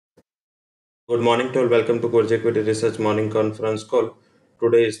Good morning to all. Welcome to Kunvarji Equity Research Morning Conference Call.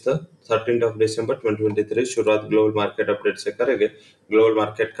 Today is the 13th of December 2023. शुरुआत global market update से करेंगे। Global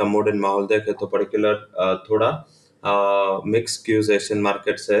market का mood and माहौल देखें तो particular थोड़ा mix cues Asian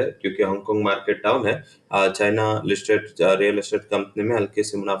market से है क्योंकि हांगकांग मार्केट डाउन है। China listed real estate company में हल्की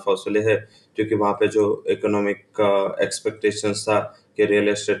सी मुनाफा वसूली है क्योंकि वहाँ पे जो इकोनॉमिक एक्सपेक्टेशंस था कि रियल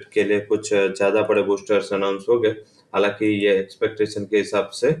एस्टेट के लिए कुछ ज़्यादा बड़े बूस्टर्स अनाउंस हो गए। हालांकि ये एक्सपेक्टेशन के हिसाब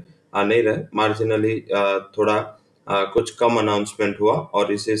से नहीं रहे, मार्जिनली थोड़ा कुछ कम अनाउंसमेंट हुआ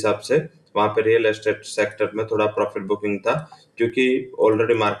और इस हिसाब से वहाँ पे रियल एस्टेट सेक्टर में थोड़ा प्रॉफिट बुकिंग था क्योंकि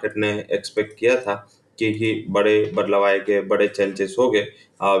ऑलरेडी मार्केट ने एक्सपेक्ट किया था कि बड़े बदलाव आएंगे, बड़े चेंजेस हो गए।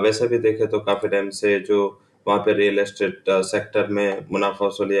 वैसे भी देखे तो काफी टाइम से जो वहाँ पे रियल एस्टेट सेक्टर में मुनाफा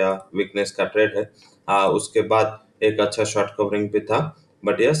वसूली या वीकनेस का ट्रेड है, उसके बाद एक अच्छा शॉर्ट कवरिंग भी था,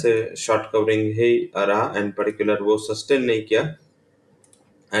 बट यह से शॉर्ट कवरिंग ही रहा एंड पर्टिकुलर वो सस्टेन नहीं किया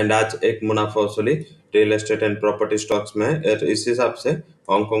एंड आज एक मुनाफा वसूली real estate and property stocks में है। इस हिसाब से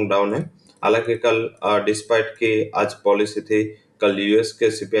हांगकांग डाउन है। हालांकि कल डिस्पाइट की आज पॉलिसी थी, कल यूएस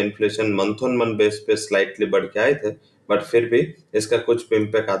के CPI inflation month on month base पे स्लाइटली बढ़ के आए थे, बट फिर भी इसका कुछ भी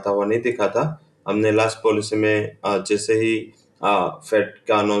इम्पैक्ट आता हुआ नहीं दिखा था। हमने लास्ट पॉलिसी में जैसे ही फेड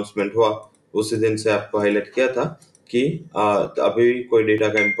का अनाउंसमेंट हुआ उसी दिन से आपको हाईलाइट किया था कि अभी कोई डेटा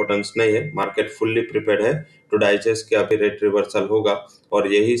का इम्पोर्टेंस नहीं है, मार्केट फुल्ली प्रिपेयर्ड है टू डाइजेस्ट कि अभी रेट रिवर्सल होगा। और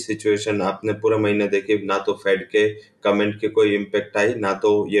यही सिचुएशन आपने पूरे महीने देखी, ना तो फेड के कमेंट की कोई इम्पेक्ट आई, ना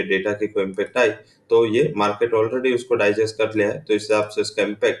तो ये डेटा की कोई इम्पेक्ट आई। तो ये मार्केट ऑलरेडी उसको डाइजेस्ट कर लिया है, तो इस हिसाब से इसका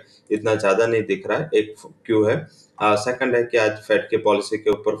इम्पेक्ट इतना ज्यादा नहीं दिख रहा है। एक क्यों है, सेकंड है कि आज फेड की पॉलिसी के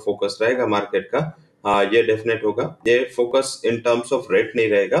ऊपर फोकस रहेगा मार्केट का। ये डेफिनेट होगा, ये focus in terms of rate नहीं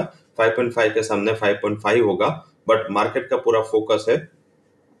रहेगा, 5.5 के सामने 5.5 होगा, बट मार्केट का पूरा फोकस है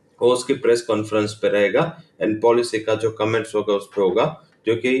वो उसकी प्रेस कॉन्फ्रेंस पे रहेगा एंड पॉलिसी का जो कमेंट्स होगा उस पे होगा,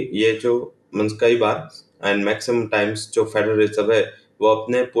 जो कि ये जो मीन्स कई बार एंड मैक्सिमम टाइम्स जो फेडरल रिजर्व है वो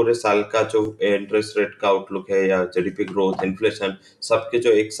अपने पूरे साल का जो इंटरेस्ट रेट का आउटलुक है या जीडीपी ग्रोथ, इन्फ्लेशन, सबके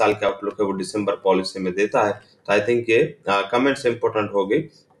जो एक साल का आउटलुक है वो दिसंबर पॉलिसी में देता है। तो आई थिंक ये कमेंट्स इंपॉर्टेंट होगी,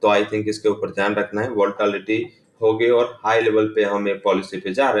 तो आई थिंक इसके ऊपर ध्यान रखना है। वोलेटिलिटी होगी और हाई लेवल पे हम ये पॉलिसी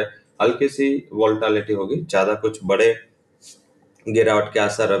पे जा रहे हैं, हल्की सी वोलेटिलिटी होगी, ज्यादा कुछ बड़े गिरावट के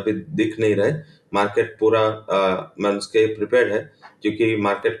असर अभी दिख नहीं रहे। मार्केट पूरा मंथ के प्रिपेयर्ड है क्योंकि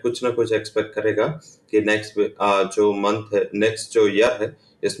मार्केट कुछ ना कुछ एक्सपेक्ट करेगा कि नेक्स्ट जो मंथ है, नेक्स्ट जो ईयर है,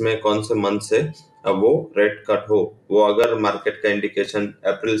 इसमें कौन से मंथ से वो रेट कट हो। वो अगर मार्केट का इंडिकेशन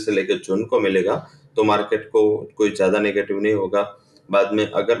अप्रैल से लेकर जून को मिलेगा तो मार्केट को कोई ज्यादा नेगेटिव नहीं होगा। बाद में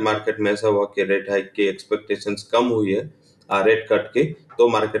अगर मार्केट में ऐसा हुआ कि रेट हाइक की एक्सपेक्टेशंस कम हुई है रेट कट की, तो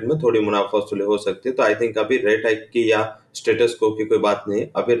मार्केट में थोड़ी मुनाफा वसूली हो सकती है। तो आई थिंक अभी रेट हाइक की या स्टेटस को की कोई बात नहीं,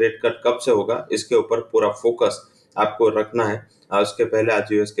 अभी रेट कट कब से होगा इसके ऊपर पूरा फोकस आपको रखना है। उसके पहले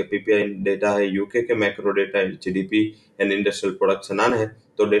आज यूएस के पीपीआई डेटा है, यूके के मैक्रो डेटा है, जीडीपी एंड इंडस्ट्रियल प्रोडक्शन आना है,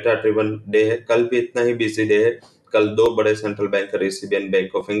 तो डेटा ड्रिवन डे है। कल भी इतना ही बिजी डे है, कल दो बड़े central banker ECB and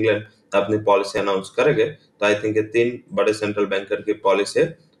bank of England अपनी पॉलिसी अनाउंस करेंगे। तो आई थिंक ये तीन बड़े सेंट्रल बैंकर की पॉलिसी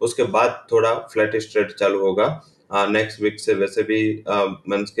है, उसके बाद थोड़ा फ्लैटिश ट्रेड चालू होगा। नेक्स्ट वीक से वैसे भी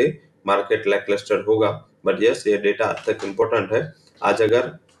मंथ के मार्केट लैकलस्टर होगा, बट यस ये डेटा अब तक इम्पोर्टेंट है। आज अगर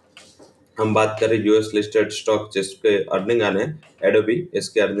हम बात करें यूएस लिस्टेड स्टॉक जिसके अर्निंग आने हैं, एडोबी,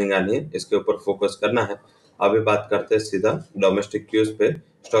 इसके अर्निंग आनी है, इसके ऊपर फोकस करना है। अभी बात करते हैं सीधा डोमेस्टिक क्यूज पे।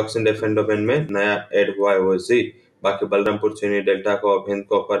 स्टॉक्स इन डिफरेंट डोमेन में नया ऐड हुआ है वो जी, बाकी बलरामपुर चीनी, delta corp, Hind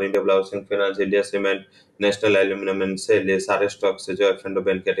copper, India housing finance, India cement, national aluminium and cell, ये सारे स्टॉक से जो एफ एंड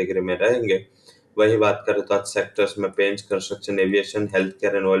डोमेन कैटेगरी में रहेंगे। वही बात करें तो आज सेक्टर्स में paint, construction, aviation, health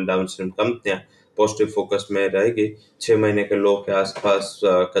care and oil downstream कंपनियां पॉजिटिव फोकस में रहेगी। 6 महीने के लो के आसपास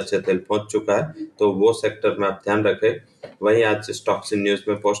कच्चे तेल पहुंच चुका है, तो वो सेक्टर में आप ध्यान रखें। वहीं आज स्टॉक्स इन न्यूज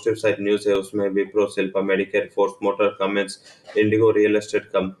में पॉजिटिव साइड न्यूज है, उसमें Wipro, Shilpa Medicare, force motor, commence, Indigo real estate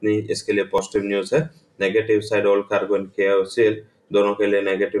company, इसके लिए पॉजिटिव न्यूज है। Negative side all cargo and केओसीएल, दोनों के लिए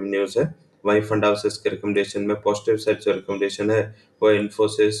नेगेटिव न्यूज है। वहीं फंड हाउसेस के रिकमेंडेशन में पॉजिटिव साइड जो रिकमेंडेशन है वो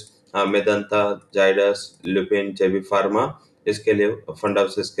इन्फोसिस, मेदांता, जाइडस, लुपिन, जेबी फार्मा, इसके लिए फंड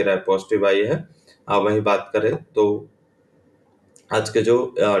हाउसेस की राय पॉजिटिव आई है। वहीं बात करें तो आज के जो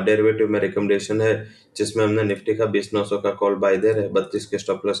डेरिवेटिव में रिकमेंडेशन है, जिसमें हमने निफ्टी का 20,900 का कॉल बाय दे रहे 32 के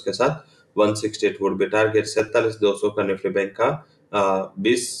स्टॉप लॉस के साथ, 168 वुड बी टारगेट। 47,200 का निफ्टी बैंक का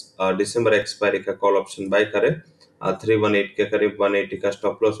 20 दिसंबर एक्सपायरी का कॉल ऑप्शन बाय करे, 318 के करीब 180 का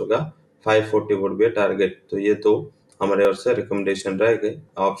स्टॉप लॉस होगा, 540 वुड बी टारगेट। तो ये तो हमारे ओर से रिकमेंडेशन रहेंगे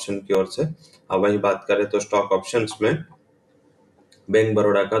ऑप्शन की ओर से। वही बात करें तो स्टॉक ऑप्शंस में बैंक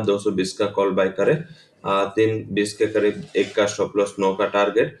बड़ौदा का 220 का कॉल बाय करे, 320 के करीब 1 का स्टॉप लॉस, 9 का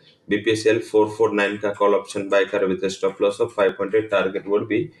टारगेट। बीपीसीएल 449 का कॉल ऑप्शन बाय करे with stop loss of 5.8, target would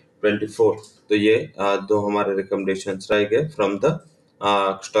be 24। तो ये दो हमारे रिकमेंडेशंस रहेंगे फ्रॉम द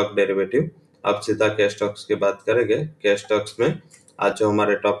स्टॉक डेरिवेटिव। अब सीधा कैश स्टॉक्स की बात करेंगे। कैश स्टॉक्स में आज जो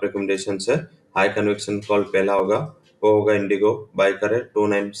हमारे टॉप रिकमेंडेशंस है, हाई कन्विक्शन कॉल पहला होगा, वो होगा इंडिगो, बाय करे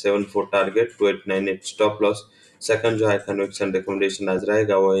 2974 टारगेट, 2898 स्टॉप लॉस। सेकंड जो हाई कन्विक्शन रिकमेंडेशन आज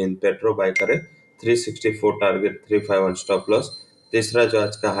रहेगा वो इन पेट्रो, बाय करे 364 टारगेट, 351 स्टॉप लॉस। तीसरा जो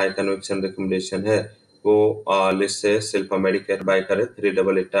आज का हाई कन्विक्शन रिकमेंडेशन है वो लिस्ट से सिल्फा मेडिकेयर, बाय करे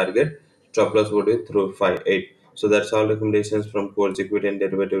 388 target, stop loss would be through 58. So that's all recommendations from Quartz Equity and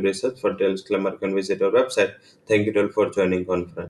Derivative Research. For details, you can visit our website. Thank you all for joining conference.